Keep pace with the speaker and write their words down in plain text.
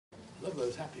Love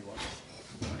those happy ones.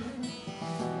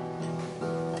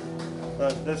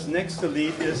 Das nächste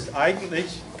Lied ist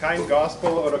eigentlich kein Gospel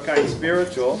oder kein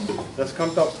Spiritual. Das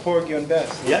kommt aus Porgy und Bess.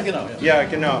 Ja, genau. Ja. Ja,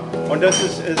 genau. Und das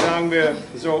ist, sagen wir,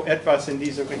 so etwas in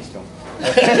diese Richtung.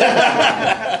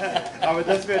 Aber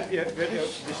das werdet ihr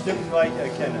bestimmt gleich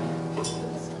erkennen.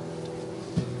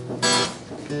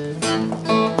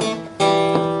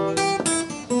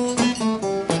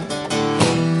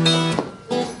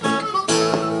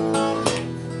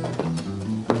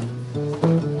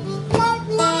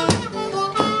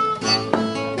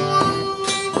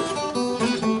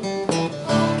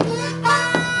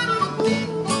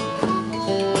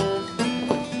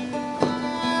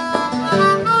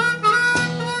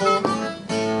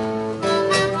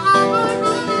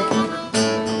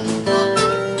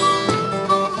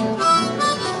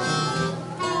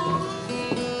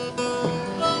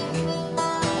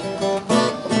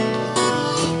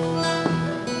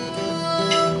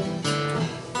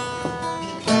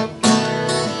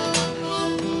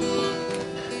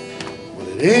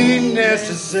 It ain't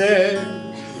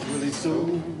necessarily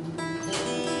so.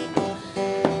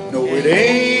 No, it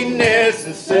ain't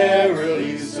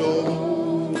necessarily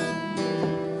so.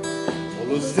 All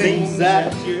those things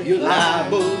that you're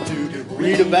liable to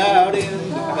read about in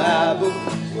the Bible,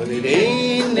 well, it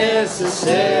ain't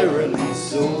necessarily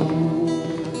so.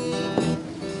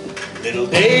 Little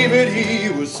David, he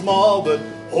was small, but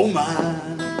oh my.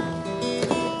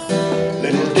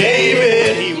 Little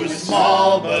David, he was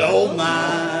small, but oh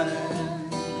my.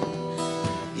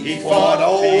 He fought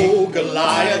old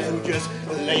Goliath, who just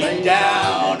laid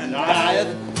down and died.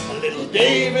 Little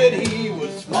David, he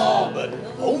was small, but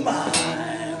oh my.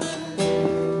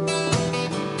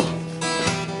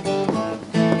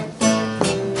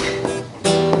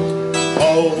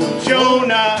 Oh,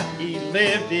 Jonah, he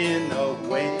lived in a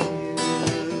whale.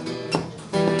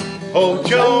 Oh,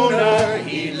 Jonah,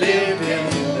 he lived in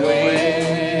a whale.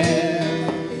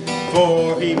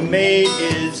 For he made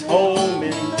his home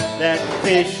in that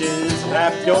fish's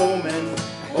abdomen.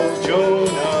 Oh,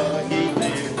 Jonah, he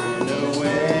lived in a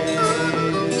whale.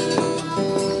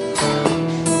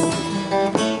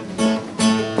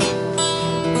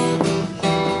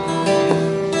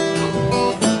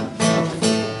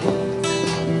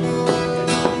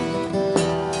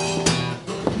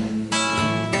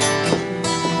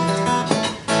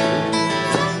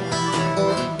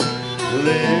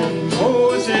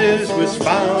 Moses was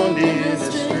found in a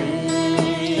stream.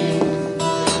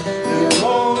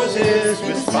 Moses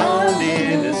was found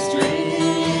in a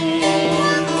stream.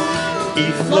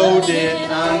 He floated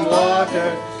on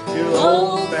water till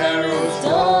old Pharaoh's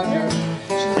daughter.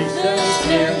 She sent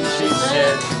him, she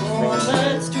said, from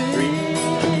that stream.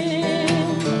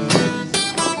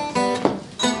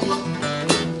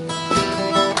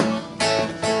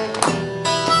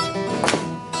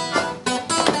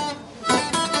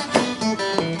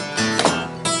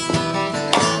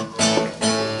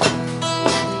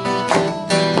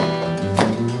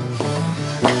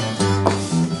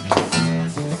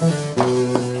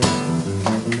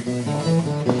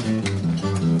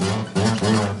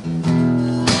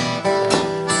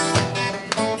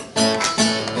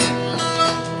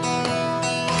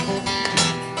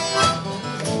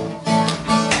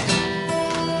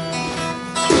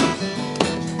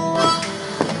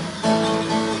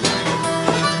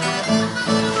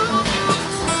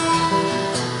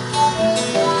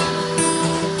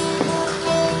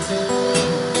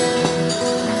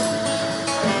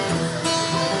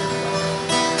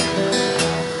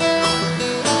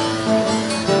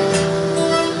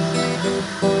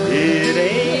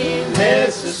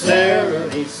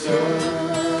 Necessarily so.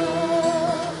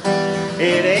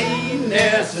 It ain't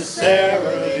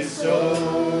necessarily so.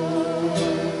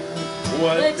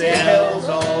 What the hell's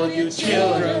all you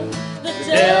children? The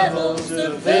devil's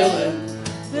a villain,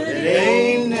 but it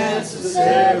ain't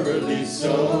necessarily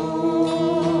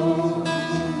so.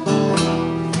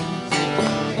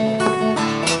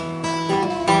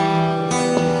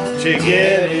 To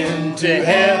get into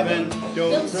heaven,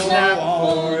 don't snap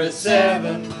for a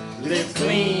 7. Live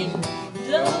clean,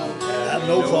 don't have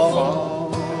no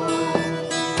fall.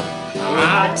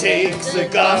 I takes the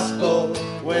gospel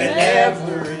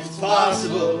whenever it's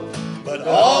possible, but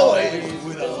always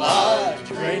with a large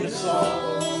grain of salt.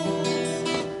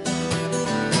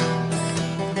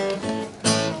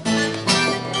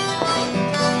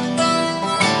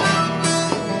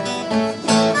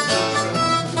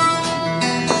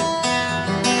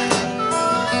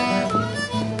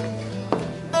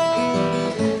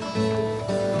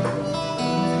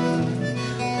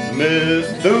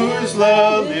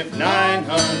 Methuselah lived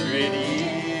 900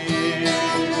 years.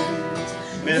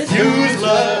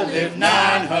 Methuselah lived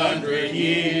 900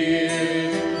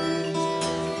 years.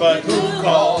 But who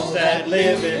calls that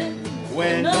living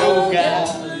when no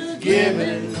God is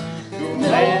given to a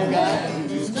man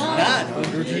who's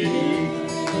 900 years?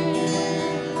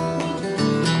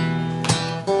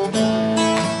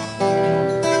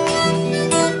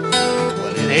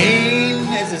 Well, it ain't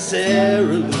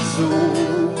necessarily so.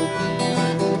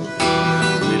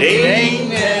 It ain't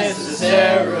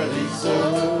necessarily so.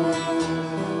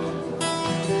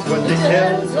 What they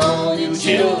tell all you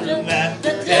children that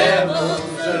the devil's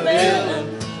a villain,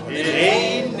 it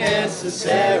ain't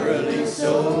necessarily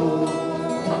so.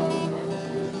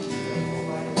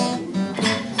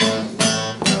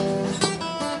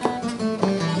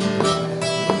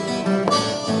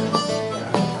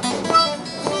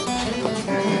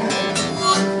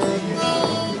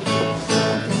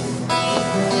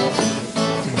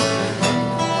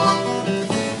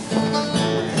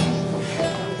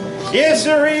 Yes,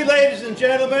 sirree, ladies and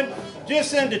gentlemen.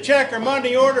 Just send a check or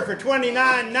money order for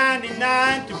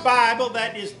 $29.99 to Bible.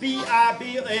 That is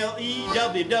BIBLEWWVA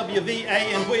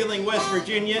in Wheeling, West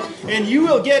Virginia. And you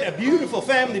will get a beautiful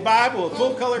family Bible with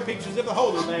full color pictures of the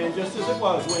Holy Land, just as it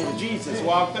was when Jesus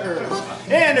walked the earth.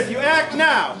 And if you act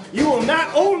now, you will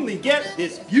not only get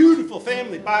this beautiful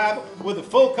family Bible with the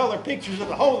full color pictures of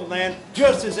the Holy Land,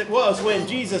 just as it was when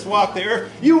Jesus walked the earth,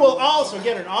 you will also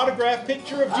get an autographed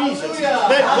picture of Jesus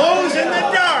that glows in the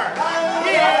dark.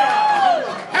 Yeah!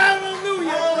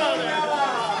 Hallelujah, brother!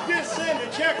 Just send a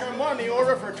check or money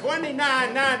order for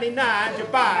 $29.99 to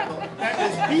Bible. That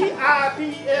is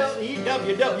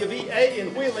BIBLEWWVA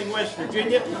in Wheeling, West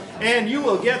Virginia. And you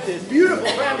will get this beautiful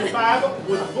family Bible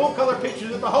with full color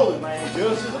pictures of the Holy Land,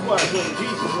 just as it was when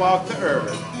Jesus walked the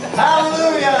earth.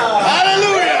 Hallelujah!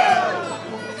 Hallelujah!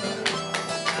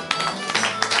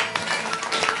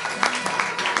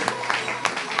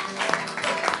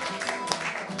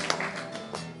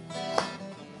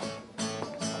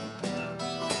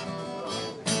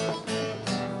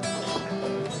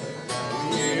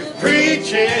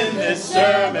 Preaching this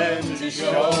sermon to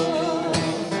show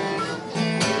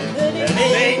that it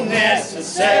ain't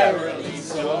necessarily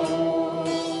so.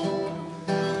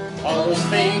 All those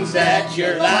things that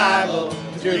you're liable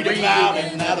to read about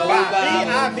in that old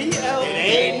Bible, it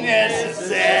ain't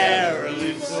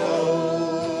necessarily so.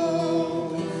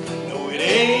 No, it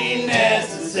ain't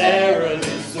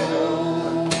necessarily so.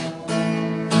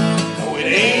 No, it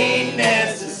ain't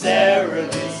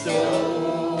necessarily so.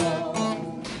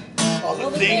 The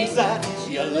things that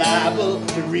you're liable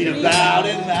to read about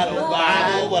in that old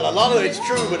Bible. Well, a lot of it's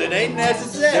true, but it ain't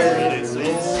necessarily so.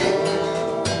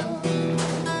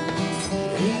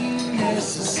 It ain't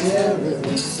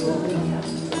necessarily so.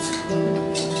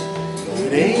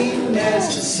 It ain't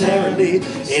necessarily.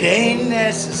 It ain't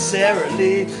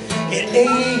necessarily. It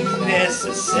ain't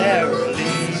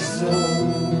necessarily so.